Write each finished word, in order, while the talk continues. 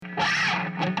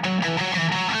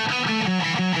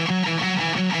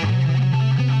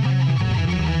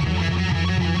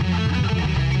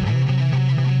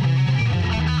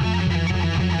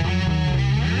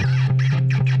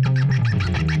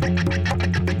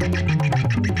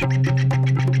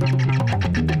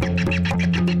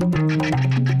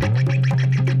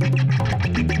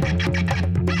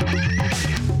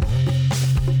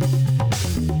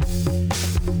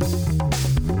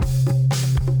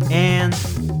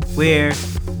We're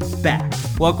back.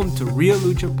 Welcome to Real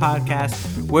Lucha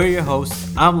Podcast. We're your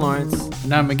hosts. I'm Lawrence.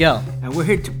 And I'm Miguel. And we're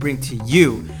here to bring to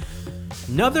you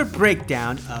another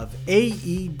breakdown of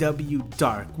AEW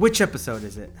Dark. Which episode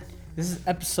is it? This is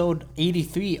episode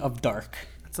 83 of Dark.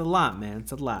 It's a lot, man.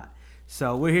 It's a lot.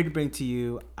 So we're here to bring to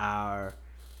you our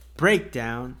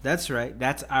breakdown. That's right.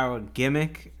 That's our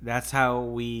gimmick. That's how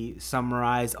we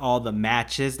summarize all the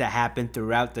matches that happened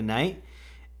throughout the night.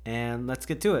 And let's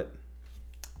get to it.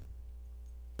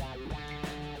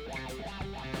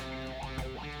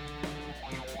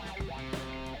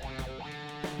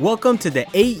 Welcome to the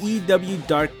AEW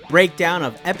Dark breakdown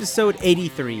of episode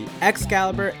 83.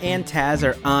 Excalibur and Taz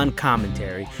are on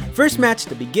commentary. First match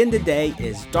to begin today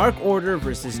is Dark Order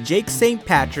versus Jake St.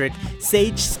 Patrick,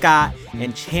 Sage Scott,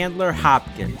 and Chandler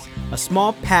Hopkins. A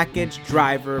small package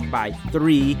driver by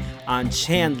 3 on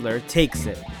Chandler takes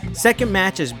it. Second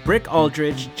match is Brick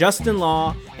Aldridge, Justin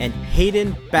Law, and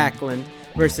Hayden Backlund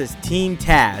versus Team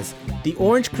Taz. The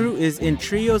Orange Crew is in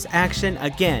trios action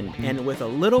again, and with a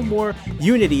little more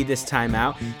unity this time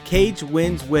out, Cage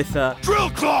wins with a Drill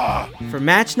Claw! For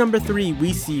match number 3,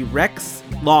 we see Rex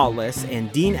Lawless and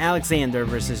Dean Alexander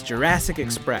versus Jurassic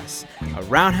Express. A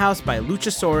roundhouse by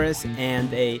Luchasaurus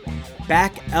and a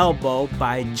back elbow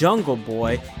by Jungle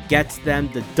Boy gets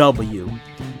them the W.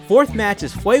 Fourth match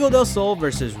is Fuego del Sol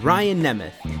versus Ryan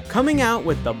Nemeth. Coming out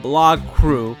with the Blog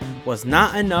Crew was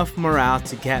not enough morale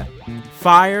to get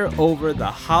fire over the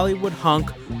Hollywood hunk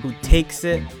who takes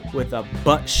it with a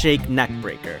butt shake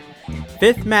neckbreaker.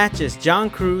 Fifth match is John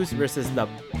Cruz versus the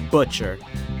Butcher.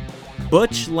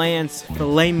 Butch lands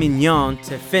filet mignon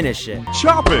to finish it.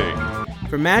 Chopping!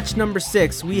 For match number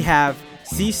 6, we have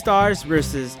Sea Stars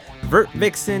versus Vert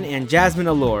Vixen and Jasmine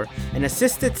Allure. An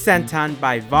assisted senton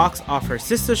by Vox off her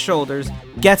sister's shoulders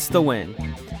gets the win.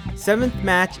 Seventh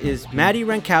match is Maddie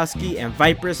Rankowski and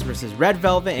Vipress versus Red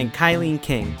Velvet and Kylie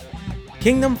King.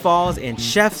 Kingdom Falls and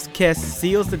Chef's Kiss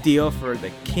seals the deal for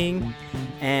the King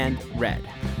and Red.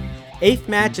 Eighth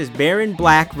match is Baron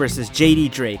Black versus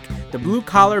JD Drake. The blue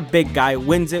collar big guy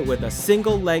wins it with a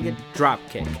single-legged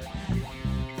dropkick.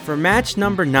 For match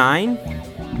number 9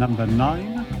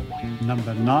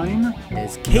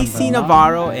 is Casey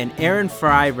Navarro and Aaron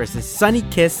Fry versus Sonny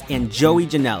Kiss and Joey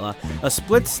Janela. A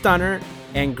split stunner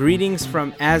and greetings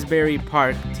from Asbury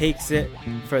Park takes it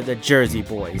for the Jersey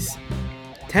Boys.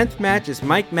 10th match is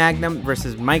Mike Magnum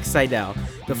versus Mike Seidel.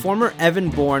 The former Evan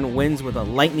Bourne wins with a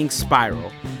lightning spiral.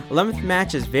 11th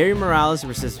match is Barry Morales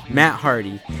versus Matt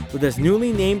Hardy. With his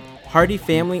newly named Hardy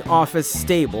Family Office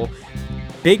stable,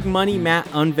 Big Money Matt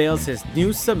unveils his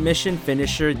new submission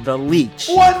finisher, The Leech.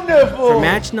 Wonderful! For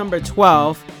match number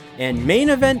 12 and main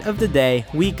event of the day,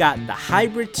 we got the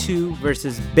Hybrid 2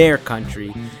 versus Bear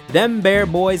Country. Them Bear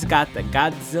Boys got the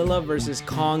Godzilla vs.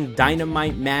 Kong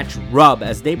Dynamite match rub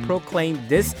as they proclaim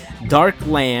this dark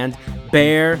land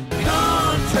Bear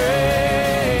Country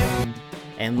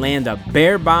and land a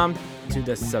bear bomb to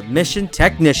the submission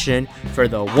technician for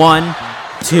the 1,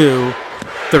 2,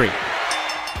 3.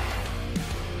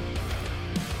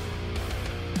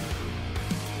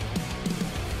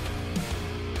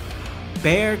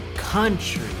 Bear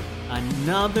Country,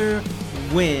 another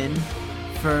win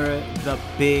for the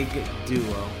big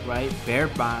duo, right? Bear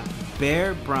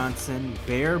Bronson,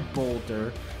 Bear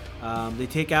Boulder. They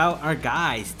take out our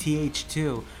guys,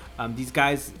 TH2. These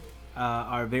guys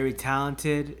are very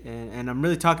talented, and I'm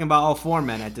really talking about all 4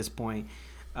 men at this point.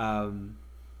 I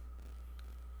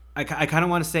kind of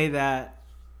want to say that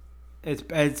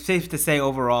it's safe to say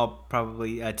overall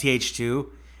probably TH2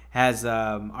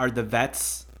 are the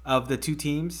vets of the 2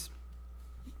 teams,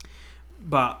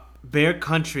 but Bear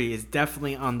Country is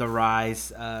definitely on the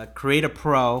rise. Create a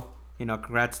Pro,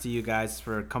 congrats to you guys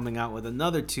for coming out with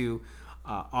another 2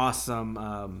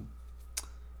 awesome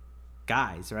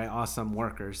guys, right? Awesome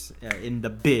workers in the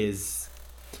biz.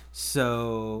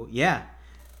 So yeah,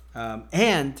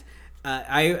 and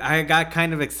I got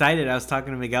kind of excited. I was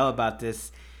talking to Miguel about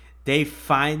this. They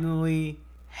finally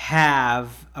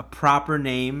have a proper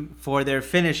name for their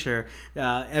finisher.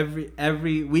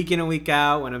 Every week in and week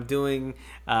out when I'm doing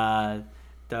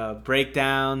the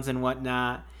breakdowns and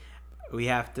whatnot, we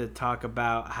have to talk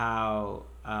about how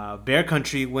Bear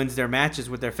Country wins their matches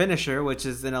with their finisher, which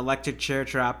is an electric chair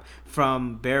drop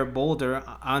from Bear Boulder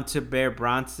onto Bear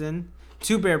Bronson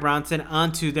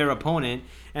onto their opponent,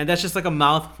 and that's just like a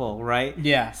mouthful, right?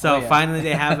 Yeah. So finally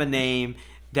they have a name.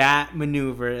 That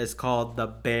maneuver is called the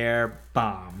Bear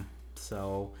Bomb.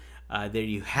 So there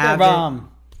you have Bear Bomb.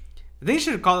 They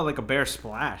should call it like a Bear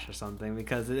Splash or something,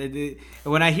 because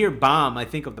when I hear bomb, I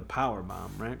think of the power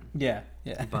bomb, right? Yeah.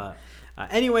 But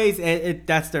anyways,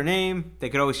 that's their name. They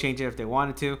could always change it if they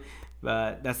wanted to.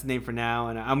 but that's the name for now.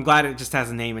 And I'm glad it just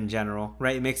has a name in general,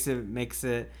 right? It makes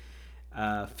it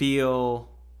feel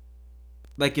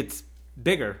like it's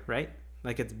bigger, right?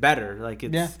 Like it's better. Like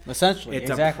it's essentially it's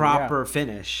exactly, a proper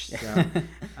finish.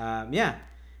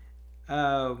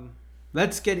 So,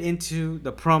 let's get into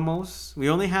the promos. We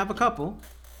only have a couple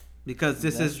because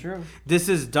this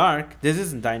is Dark. This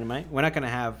isn't Dynamite. We're not gonna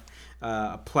have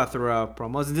a plethora of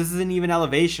promos. And this isn't even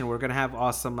Elevation. We're gonna have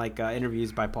awesome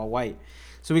interviews by Paul White.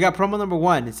 So we got promo number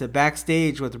 1. It's a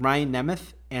backstage with Ryan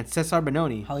Nemeth and Cesar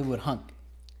Bononi. Hollywood Hunk.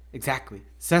 Exactly.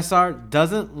 Cesar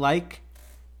doesn't like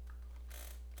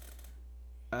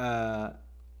Ryan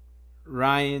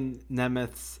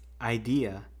Nemeth's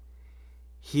idea.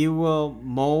 He will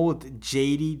mold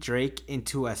JD Drake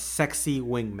into a sexy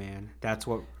wingman. That's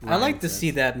what Ryan I like to says.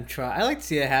 see that and try. I like to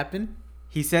see it happen.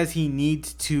 He says he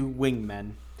needs 2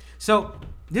 wingmen. So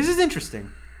this is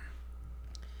interesting.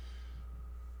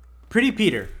 Pretty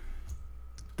Peter,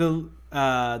 the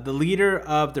leader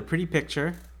of the Pretty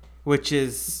Picture, which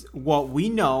is what we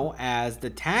know as the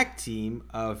tag team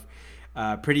of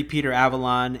Pretty Peter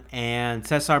Avalon and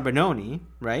Cesar Bononi,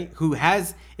 right? Who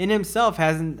has in himself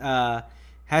has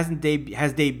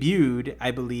debuted,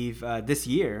 I believe, this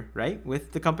year, right,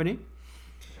 with the company.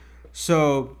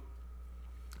 So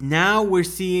now we're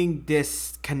seeing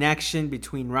this connection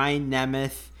between Ryan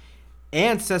Nemeth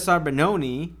and Cesar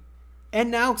Bononi, and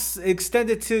now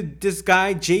extended to this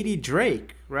guy JD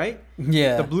Drake, right?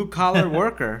 Yeah, the blue collar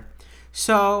worker.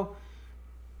 So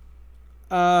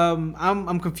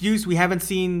I'm confused. We haven't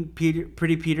seen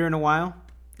Pretty Peter in a while.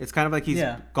 It's kind of like he's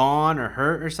gone or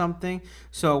hurt or something.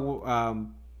 So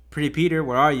Pretty Peter,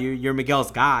 where are you? You're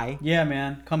Miguel's guy. Yeah,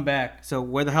 man, come back. So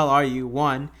where the hell are you?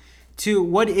 1, 2.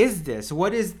 What is this?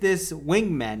 What is this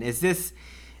wingman?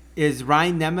 Is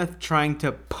Ryan Nemeth trying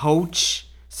to poach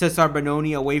Cesar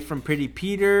Bononi away from Pretty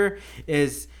Peter?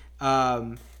 Is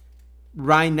Ryan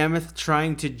Nemeth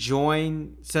trying to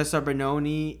join Cesar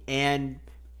Bononi and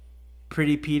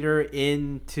Pretty Peter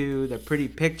into the Pretty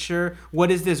Picture?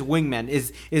 What is this wingman?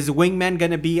 Is wingman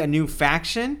gonna be a new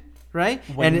faction, right?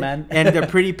 Wingman. And the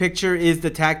Pretty Picture is the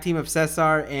tag team of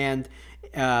Cesar and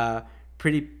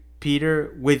Pretty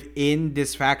Peter within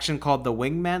this faction called the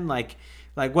Wingmen. Like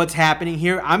what's happening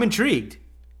here? I'm intrigued.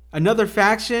 Another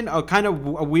faction, a kind of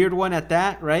a weird one at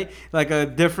that, right? Like a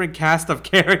different cast of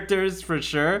characters for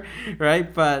sure,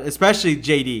 right? But especially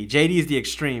JD. JD is the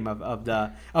extreme of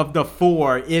the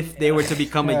 4 if they were to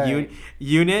become a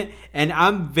unit, and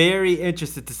I'm very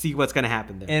interested to see what's going to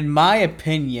happen there. In my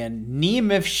opinion,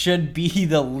 Nemeth should be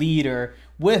the leader,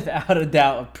 without a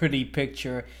doubt, of Pretty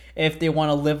Picture if they want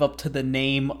to live up to the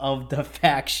name of the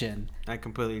faction. I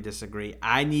completely disagree.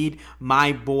 I need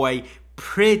my boy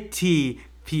Pretty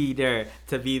Peter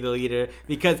to be the leader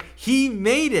because he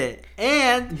made it,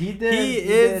 and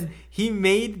he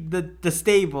made the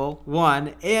stable,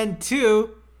 1, and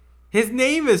 2. His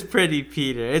name is Pretty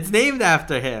Peter. It's named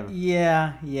after him.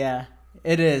 Yeah,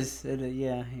 it is.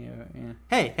 Yeah.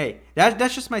 Hey,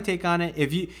 that's just my take on it.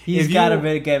 He's got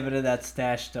to get rid of that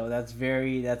stash though. That's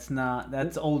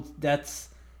old. That's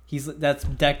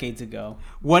decades ago.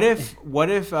 What if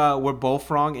we're both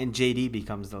wrong and JD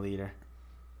becomes the leader?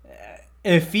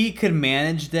 If he could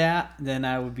manage that, then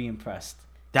I would be impressed.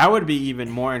 That would be even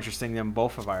more interesting than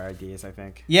both of our ideas, I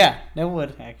think. Yeah, that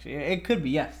would actually. It could be,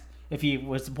 yes. If he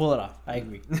was to pull it off. I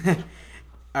agree.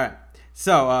 All right.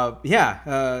 So,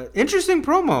 interesting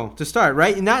promo to start,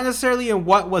 right? Not necessarily in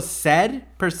what was said,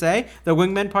 per se. The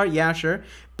wingman part, yeah, sure.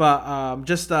 But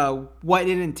just what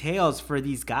it entails for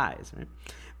these guys,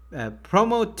 right?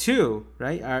 Promo 2,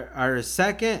 right? Our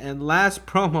second and last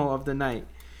promo of the night.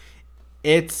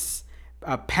 It's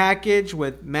a package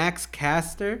with Max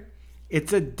Caster.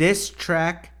 It's a diss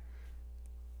track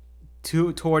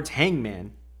towards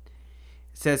Hangman.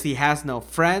 It says he has no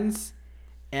friends,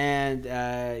 and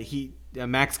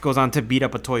Max goes on to beat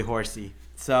up a toy horsey.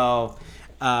 So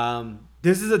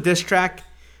this is a diss track.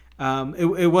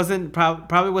 It wasn't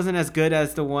probably wasn't as good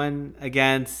as the one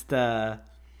against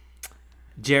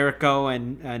Jericho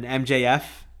and MJF.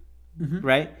 Mm-hmm.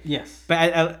 Right? Yes.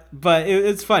 But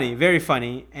it's funny, very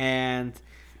funny, and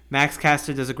Max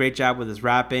Caster does a great job with his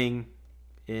rapping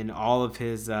in all of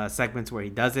his segments where he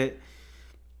does it.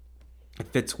 It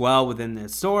fits well within the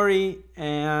story,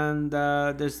 and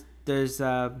there's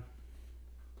the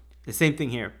same thing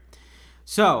here.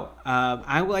 So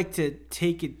I would like to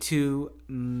take it to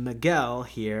Miguel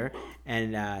here,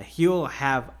 and he'll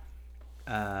have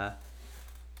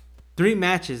 3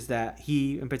 matches that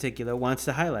he, in particular, wants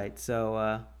to highlight.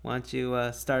 So why don't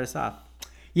you start us off?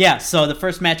 Yeah, so the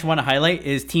first match I want to highlight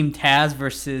is Team Taz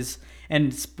versus,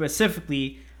 and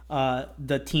specifically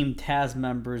the Team Taz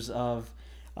members of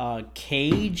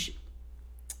Cage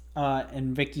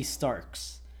and Ricky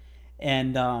Starks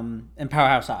and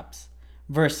Powerhouse Hobbs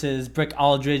versus Brick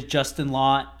Aldridge, Justin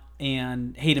Lott,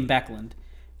 and Hayden Backlund.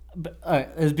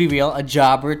 Let's be real, a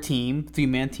jobber team,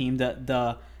 3-man team.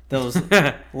 The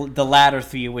latter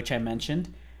three which I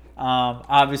mentioned.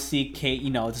 Obviously,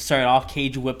 to start off,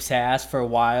 Cage whips ass for a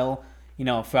while.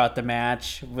 Throughout the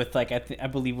match with I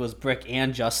believe it was Brick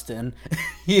and Justin,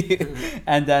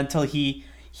 and then until he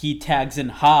tags in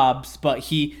Hobbs. But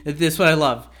this is what I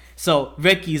love. So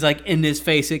Ricky's in his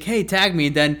face, hey, tag me,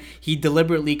 and then he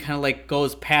deliberately kind of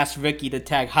goes past Ricky to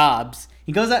tag Hobbs.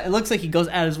 He goes out. It looks like he goes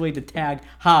out of his way to tag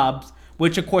Hobbs,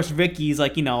 which of course Ricky's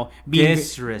being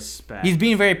disrespect. He's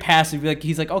being very passive.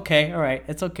 He's okay, all right,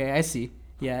 it's okay, I see.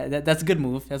 Yeah, that's a good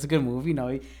move. That's a good move.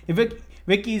 If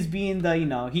Ricky's being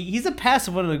the he's a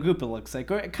passive one of the group. It looks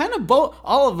like, or kind of both.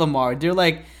 All of them are.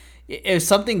 They're if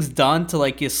something's done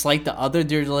to slight the other,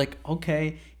 they're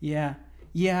okay, yeah.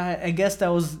 I guess that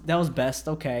was best.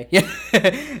 Okay, yeah,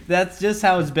 that's just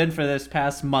how it's been for this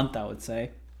past month, I would say.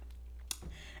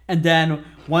 And then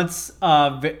once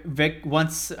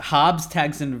once Hobbs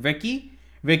tags in Ricky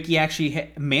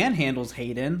actually manhandles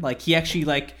Hayden.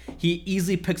 He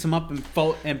easily picks him up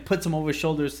and puts him over his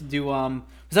shoulders to do what's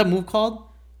that move called?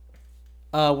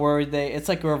 Where it's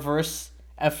a reverse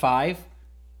F5.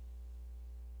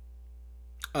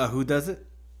 Who does it?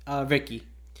 Ricky.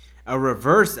 A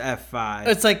reverse F5.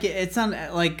 It's on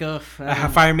a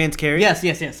fireman's carry. Yes.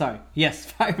 Sorry. Yes,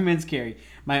 fireman's carry.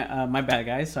 My bad,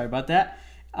 guys. Sorry about that.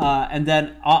 And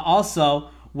then also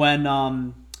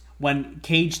when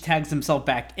Cage tags himself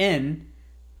back in,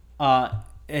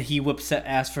 he whips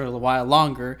ass for a while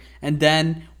longer, and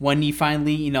then when he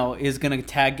finally is gonna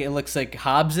tag, it looks like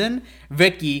Hobbs in,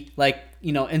 Ricky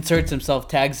inserts himself,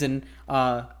 tags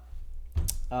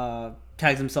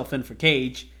himself in for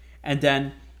Cage, and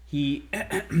then he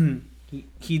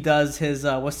he does his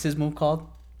what's his move called?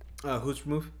 Whose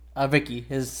move? Ricky,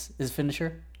 his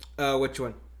finisher. Which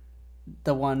one?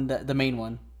 The main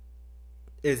one.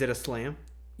 Is it a slam?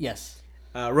 Yes.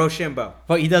 Rochambeau.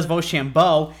 But he does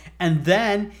Rochambeau, and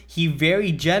then he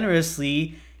very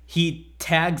generously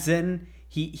tags in.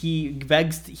 He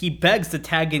begs to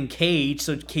tag in Cage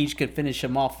so Cage can finish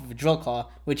him off with a drill claw,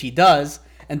 which he does,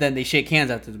 and then they shake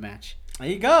hands after the match. There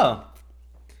you go.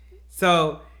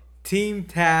 So Team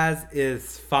Taz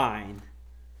is fine.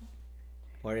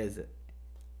 Or is it?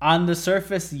 On the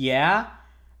surface, yeah.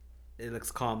 It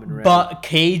looks calm and ready. But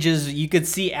Cage is, you could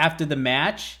see after the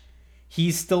match,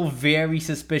 he's still very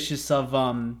suspicious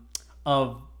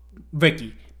of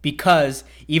Ricky, because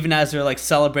even as they're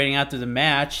celebrating after the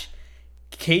match,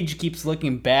 Cage keeps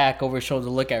looking back over his shoulder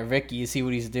to look at Ricky to see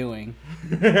what he's doing.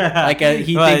 He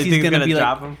thinks he's gonna be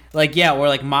drop him?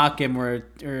 or mock him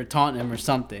or taunt him or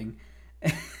something.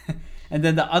 And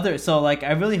then the other, so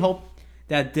I really hope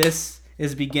that this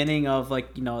is beginning of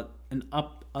an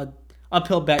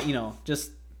uphill bet,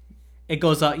 just it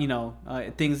goes up,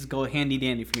 things go handy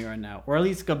dandy from here on out, or at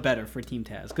least go better for Team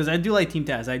Taz, because I do like Team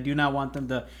Taz. I do not want them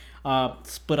to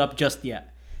split up just yet.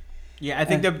 Yeah, I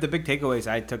think the big takeaways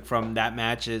I took from that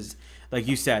match is, like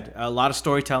you said, a lot of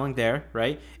storytelling there,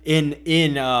 right?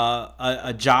 In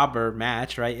a jobber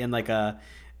match, right? In a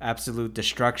absolute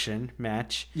destruction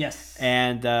match. Yes.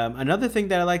 And another thing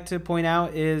that I like to point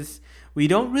out is we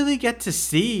don't really get to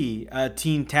see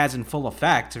Team Taz in full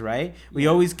effect, right? We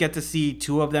always get to see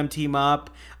two of them team up,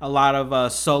 a lot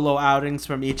of solo outings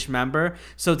from each member.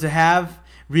 So to have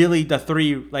really the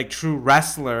three true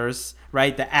wrestlers,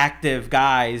 right, the active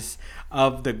guys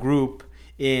of the group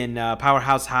in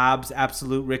Powerhouse Hobbs,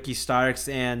 Absolute Ricky Starks,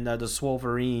 and the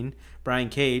Swolverine, Brian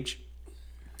Cage,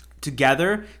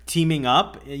 together, teaming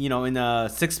up, in a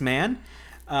 6-man,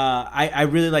 I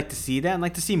really like to see that and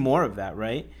like to see more of that,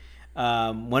 right?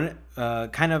 When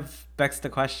kind of begs the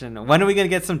question, when are we gonna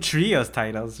get some trios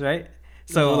titles, right?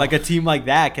 So a team like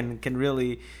that can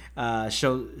really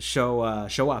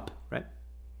show up, right?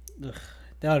 Ugh,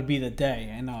 that would be the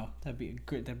day. I know that'd be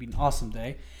great. That'd be an awesome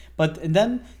day. And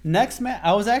then next match,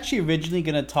 I was actually originally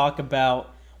gonna talk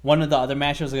about one of the other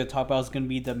matches I was gonna talk about was gonna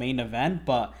be the main event,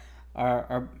 but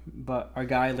our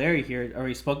guy Larry here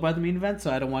already spoke about the main event, so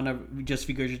I don't want to just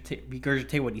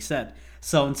regurgitate what he said.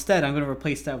 So instead, I'm going to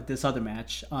replace that with this other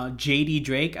match. JD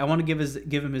Drake, I want to give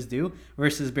him his due,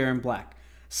 versus Baron Black.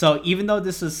 So even though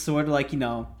this is sort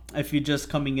of if you're just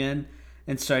coming in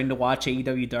and starting to watch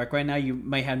AEW Dark right now, you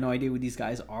might have no idea who these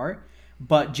guys are.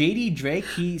 But JD Drake,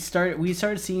 we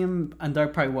started seeing him on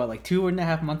Dark probably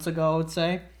 2.5 months ago, I would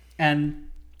say. And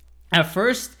at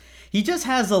first, he just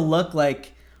has a look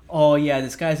oh yeah,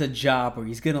 this guy's a jobber,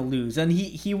 he's gonna lose, and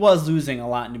he was losing a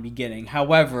lot in the beginning.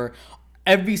 However,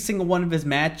 every single one of his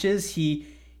matches,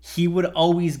 he would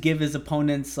always give his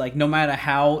opponents, like, no matter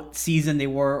how seasoned they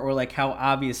were or like how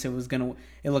obvious it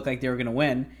looked like they were gonna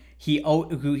win. He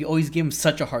always gave them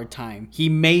such a hard time. He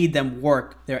made them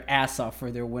work their ass off for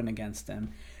their win against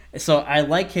him. So I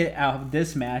like it out of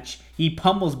this match. He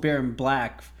pummels Baron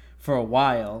Black for a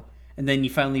while, and then he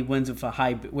finally wins with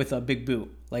a big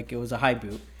boot, like it was a high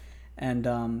boot,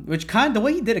 and which the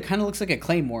way he did it kind of looks like a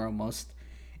Claymore almost.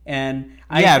 And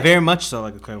very much so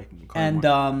like a Claymore.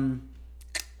 And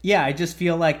yeah, I just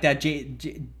feel like that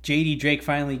JD Drake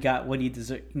finally got what he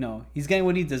deserves. He's getting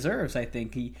what he deserves. I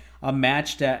think a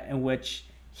match in which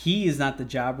he is not the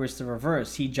jobber, it's the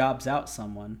reverse. He jobs out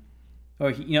someone,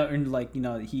 or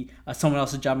someone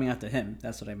else is jobbing out to him.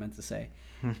 That's what I meant to say.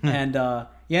 And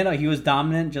he was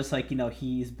dominant, just like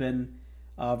he's been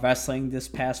wrestling this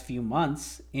past few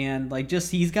months, and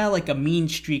he's got like a mean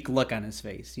streak look on his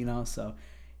face. So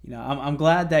I'm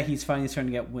glad that he's finally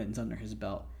starting to get wins under his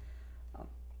belt.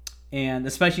 And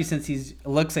especially since it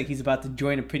looks like he's about to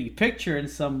join a pretty picture in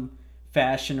some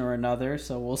fashion or another.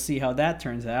 So we'll see how that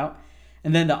turns out.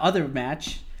 And then the other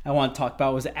match I want to talk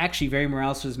about was actually Very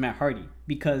Morales versus Matt Hardy.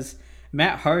 Because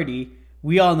Matt Hardy,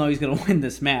 we all know he's going to win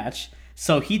this match.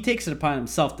 So he takes it upon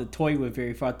himself to toy with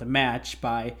Very throughout the match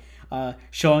by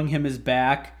showing him his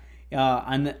back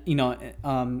on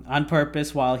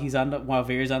purpose while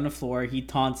Very's on the floor. He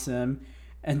taunts him.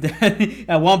 And then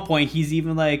at one point he's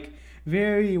even like,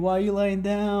 Very, why are you lying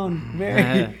down?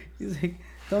 Very, he's like,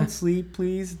 don't sleep,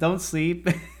 please, don't sleep.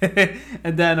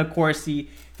 And then, of course, he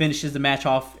finishes the match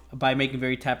off by making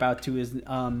Very tap out to his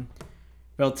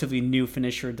relatively new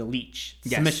finisher, the Leech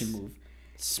submission move.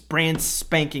 Brand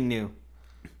spanking new.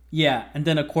 Yeah, and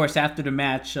then, of course, after the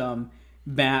match,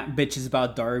 Matt bitches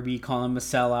about Darby, calling him a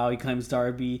sellout. He claims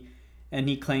Darby, and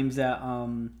he claims that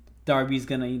Darby's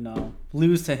gonna,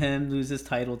 lose his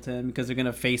title to him because they're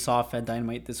gonna face off at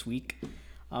Dynamite this week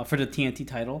for the TNT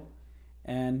title,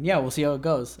 and yeah, we'll see how it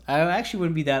goes. I actually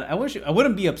I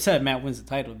wouldn't be upset if Matt wins the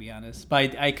title, to be honest,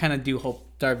 but I kind of do hope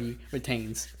Darby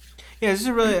retains. Yeah, this is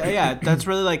really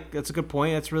that's a good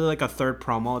point. That's really like a third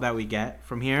promo that we get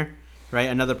from here, right?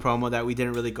 Another promo that we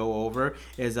didn't really go over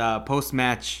is post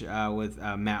match with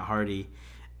Matt Hardy,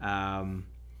 and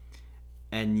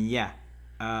yeah.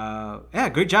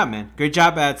 Great job, man. Great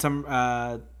job at some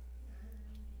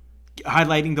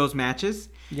highlighting those matches.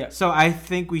 Yeah. So I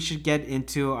think we should get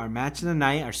into our match of the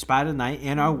night, our spot of the night,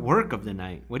 and our work of the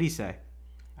night. What do you say?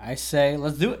 I say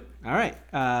let's do it. All right.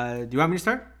 Do you want me to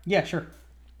start? Yeah, sure.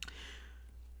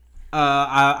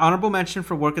 Honorable mention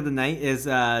for work of the night is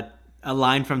a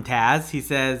line from Taz. He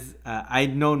says,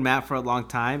 "I've known Matt for a long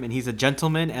time, and he's a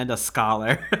gentleman and a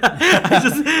scholar."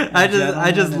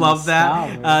 I just love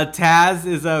that. Taz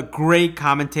is a great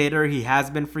commentator. He has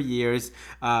been for years.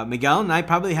 Miguel and I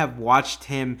probably have watched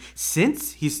him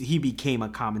since he became a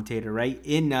commentator, right?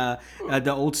 In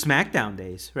the old SmackDown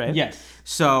days, right? Yes.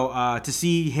 So to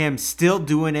see him still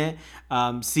doing it,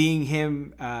 seeing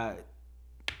him.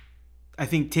 I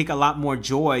think take a lot more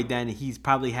joy than he's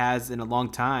probably has in a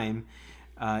long time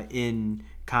in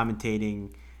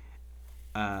commentating.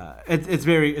 It's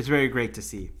very great to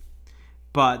see.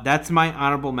 But that's my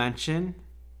honorable mention.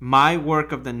 My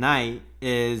work of the night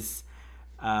is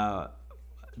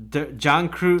John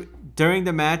Cruz during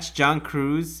the match. John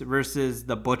Cruz versus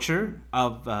the Butcher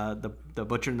of the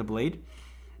Butcher and the Blade.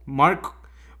 Mark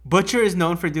Butcher is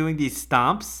known for doing these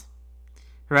stomps,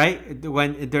 right?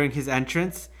 During his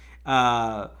entrance.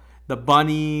 The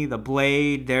Bunny, the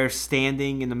Blade, they're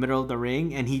standing in the middle of the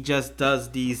ring, and he just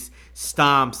does these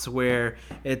stomps where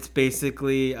it's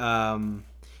basically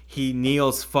he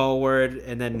kneels forward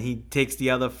and then he takes the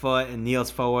other foot and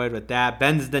kneels forward with that,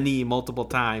 bends the knee multiple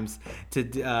times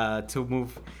to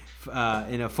move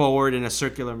in a forward in a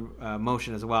circular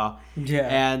motion as well. Yeah.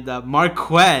 And Mark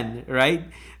Quinn, right?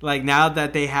 Like now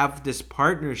that they have this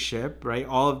partnership, right?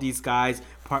 All of these guys,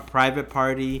 Private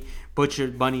Party, Butcher,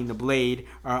 Bunny, and the Blade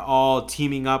are all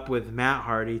teaming up with Matt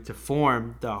Hardy to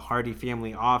form the Hardy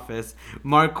Family Office.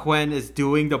 Mark Quinn is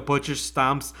doing the Butcher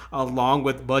stomps along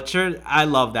with Butcher. I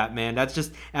love that, man. That's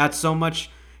just adds so much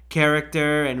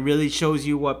character and really shows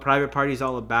you what Private Party is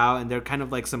all about. And they're kind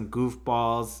of like some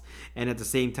goofballs, and at the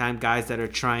same time, guys that are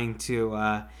trying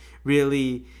to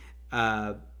really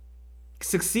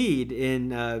succeed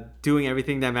in doing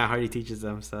everything that Matt Hardy teaches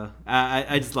them. So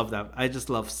I just love that. I just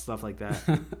love stuff like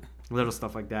that. Little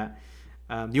stuff like that.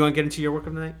 Do you want to get into your work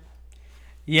of the night?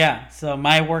 Yeah, so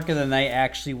my work of the night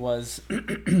actually was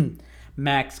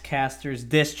Max Caster's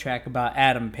diss track about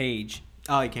Adam Page.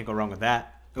 Oh, you can't go wrong with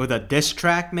that. with a diss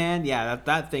track, man. Yeah,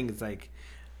 that thing is like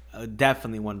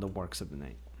definitely one of the works of the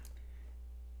night.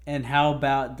 And how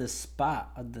about the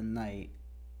spot of the night?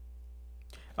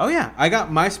 Oh yeah, I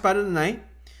got my spot of the night.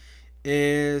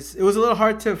 It was a little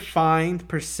hard to find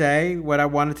per se what I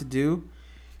wanted to do,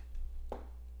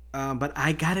 but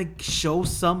I gotta show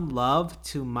some love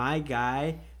to my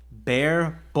guy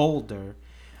Bear Boulder,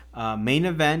 main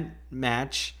event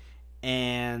match.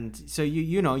 And so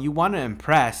you know you want to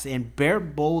impress, and Bear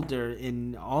Boulder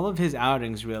in all of his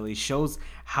outings really shows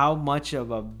how much of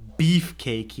a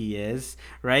beefcake he is,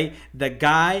 right? The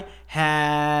guy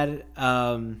had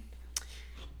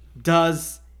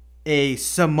does a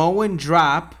Samoan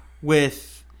drop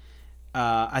with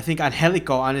I think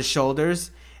Angelico on his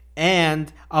shoulders,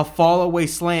 and a fall away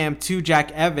slam to Jack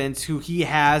Evans, who he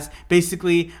has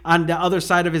basically on the other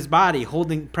side of his body,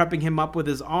 prepping him up with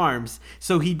his arms.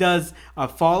 So he does a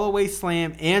fall away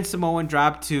slam and Samoan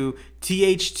drop to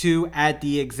TH2 at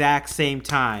the exact same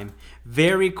time.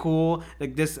 Very cool.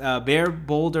 Like this, Bear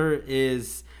Boulder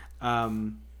is a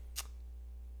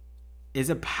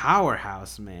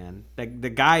powerhouse, man. Like the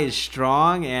guy is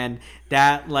strong, and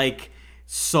that like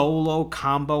solo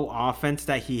combo offense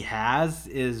that he has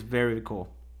is very cool.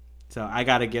 So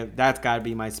that's gotta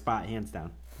be my spot hands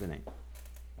down for the night.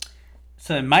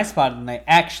 So my spot of the night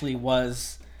actually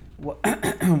was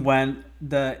when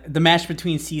the match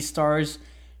between Sea Stars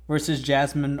versus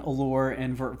Jasmine Allure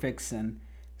and Vert Vixen.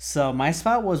 So my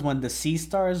spot was when the Sea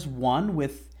Stars won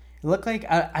with, it looked like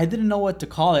I didn't know what to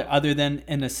call it other than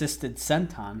an assisted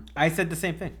senton. I said the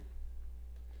same thing.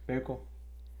 Very cool.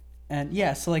 And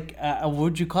yeah, so like, what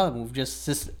would you call it move?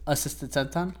 Just assisted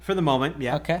senton? For the moment,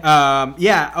 yeah. Okay.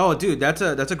 Yeah. Oh, dude, that's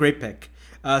a great pick.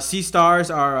 Sea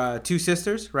Stars are two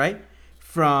sisters, right?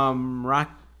 From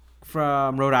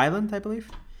Rhode Island, I believe.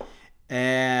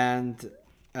 And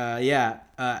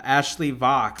Ashley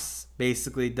Vox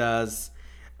basically has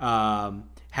her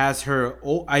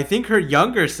I think her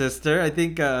younger sister, I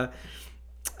think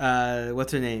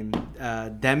what's her name?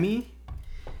 Demi.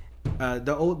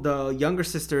 The younger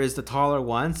sister is the taller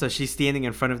one, so she's standing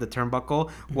in front of the turnbuckle,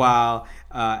 while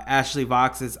Ashley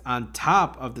Vox is on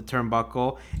top of the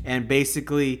turnbuckle and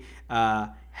basically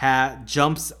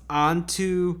jumps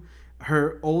onto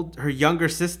her younger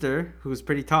sister, who's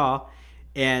pretty tall,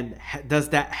 and does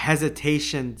that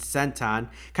hesitation senton,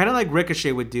 kind of like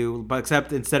Ricochet would do, but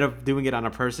except instead of doing it on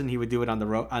a person, he would do it on the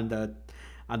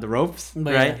ropes,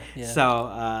 But right? yeah.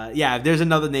 So if there's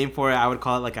another name for it, I would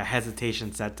call it like a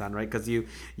hesitation senton, right? Because you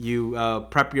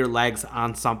prep your legs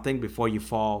on something before you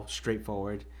fall straight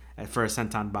forward for a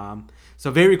senton bomb.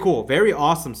 So very cool, very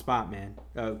awesome spot, man.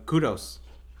 Kudos.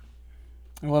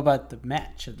 And what about the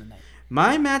match of the night?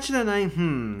 My match of the night,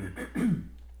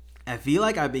 I feel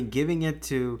like I've been giving it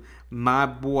to my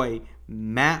boy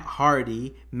Matt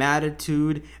Hardy,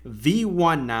 Mattitude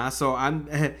V1 now. So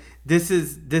this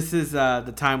is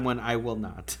the time when I will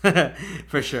not,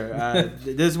 for sure.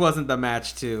 This wasn't the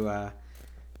match to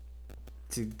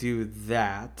do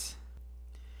that.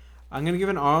 I'm gonna give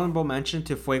an honorable mention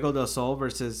to Fuego del Sol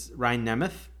versus Ryan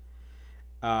Nemeth.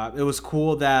 It was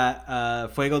cool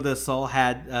that Fuego del Sol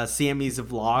had Sammy's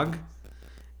vlog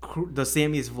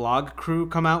crew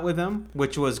come out with him,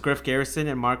 which was Griff Garrison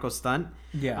and Marco Stunt.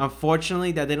 Yeah.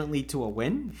 Unfortunately, that didn't lead to a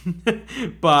win,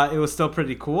 but it was still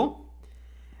pretty cool.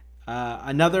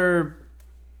 Another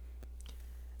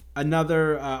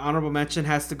honorable mention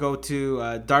has to go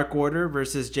to Dark Order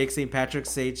versus Jake St. Patrick,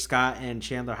 Sage Scott, and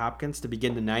Chandler Hopkins to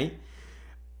begin the night.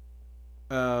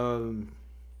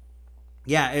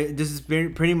 This is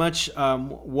pretty much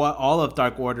what all of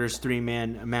Dark Order's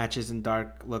 3-man matches in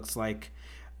Dark looks like.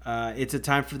 It's a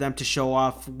time for them to show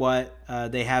off what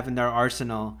they have in their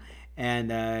arsenal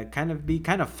and kind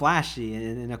of flashy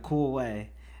in a cool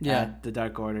way. Yeah, the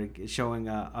Dark Order showing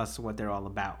us what they're all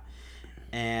about.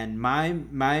 And my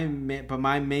match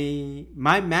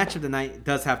of the night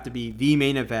does have to be the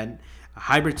main event,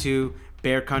 Hybrid 2,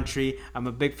 Bear Country. I'm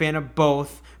a big fan of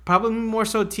both. Probably more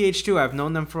so TH2. I've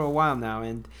known them for a while now,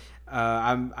 and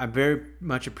I'm very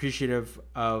much appreciative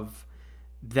of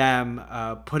them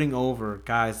putting over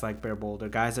guys like Bear Boulder,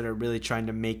 guys that are really trying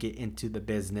to make it into the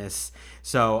business.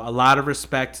 So a lot of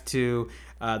respect to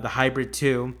the Hybrid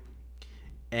 2,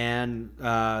 and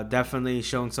definitely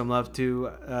showing some love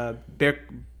to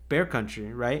Bear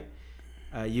Country, right?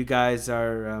 You guys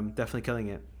are definitely killing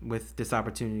it with this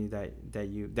opportunity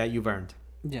that you've earned.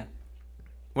 Yeah.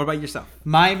 What about yourself?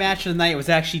 My match of the night was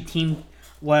actually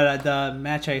the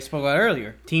match I spoke about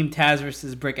earlier. Team Taz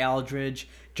versus Brick Aldridge,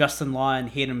 Justin Law, and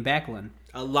Hayden Backlund.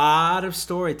 A lot of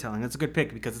storytelling. That's a good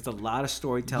pick because it's a lot of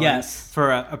storytelling. Yes.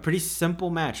 For a pretty simple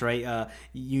match, right?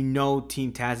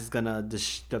 Team Taz is gonna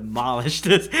demolish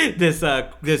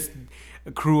this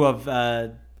crew of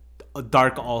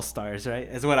Dark All Stars, right?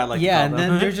 Is what I like. Yeah, to call and them.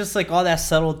 then there's just like all that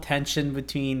subtle tension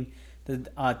between the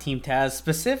Team Taz,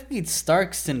 specifically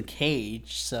Starks and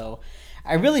Cage. So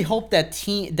I really hope that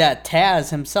Taz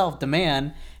himself, the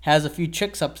man, has a few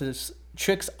tricks up his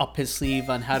sleeve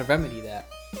on how to remedy that.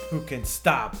 Who can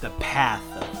stop the path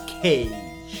of Cage?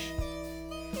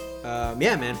 Yeah,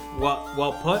 man.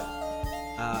 Well put.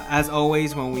 As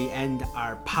always, when we end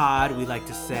our pod, we like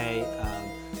to say,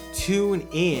 tune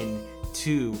in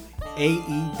to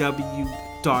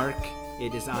AEW Dark.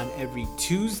 It is on every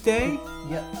Tuesday.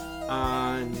 Yep.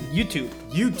 On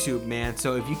YouTube, man.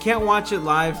 So if you can't watch it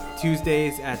live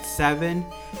Tuesdays at 7,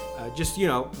 just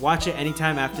watch it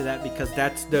anytime after that, because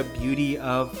that's the beauty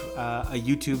of a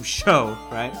YouTube show,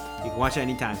 right? You can watch it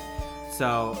anytime.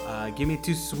 So give me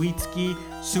 2 sweet ski,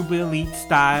 super elite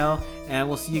style, and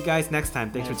we'll see you guys next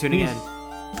time. Thanks for tuning in.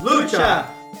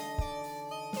 Lucha!